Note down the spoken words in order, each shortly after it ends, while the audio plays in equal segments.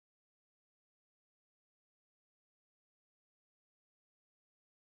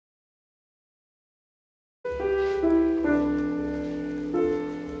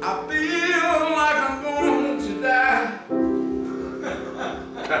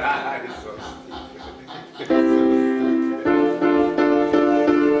Give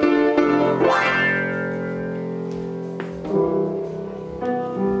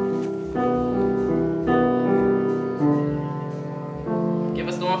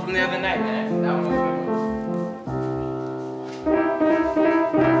us the one from the other night, man. That one was good.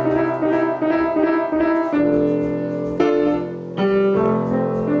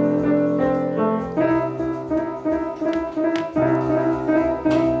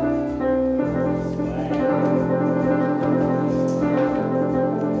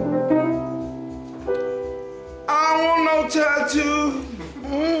 Tattoo.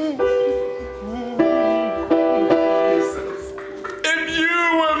 If you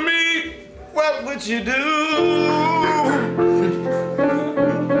were me, what would you do?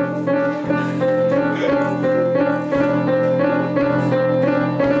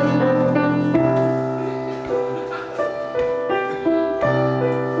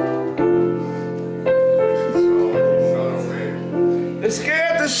 It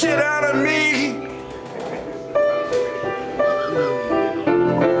scared the shit out of me.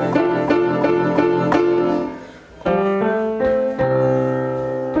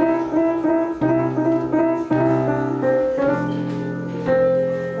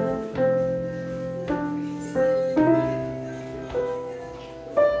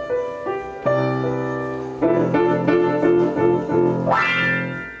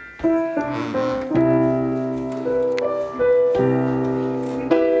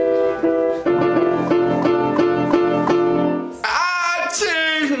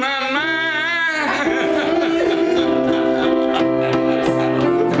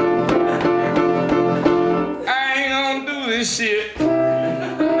 Shit. I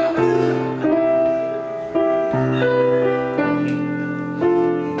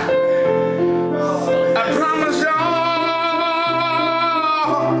promise y'all,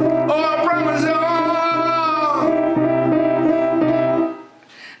 oh I promise y'all,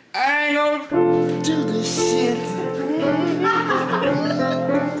 I ain't gonna do this shit.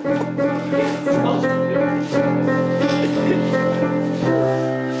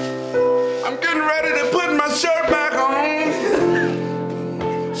 I'm getting ready to put my shirt back on.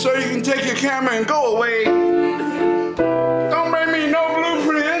 So you can take your camera and go away. Don't bring me no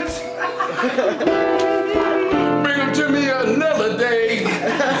blueprints. Bring them to me another day.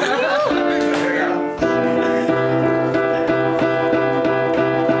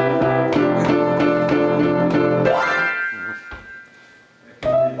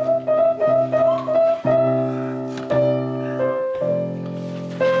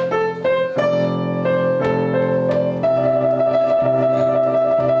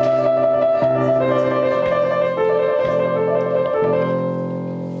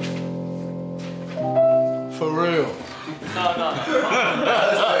 For real. No.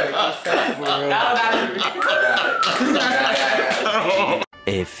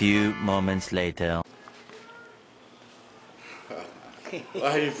 A few moments later. Why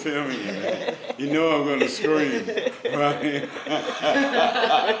are you filming it, man? You know I'm gonna scream, right?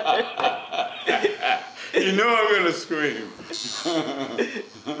 You know I'm gonna scream.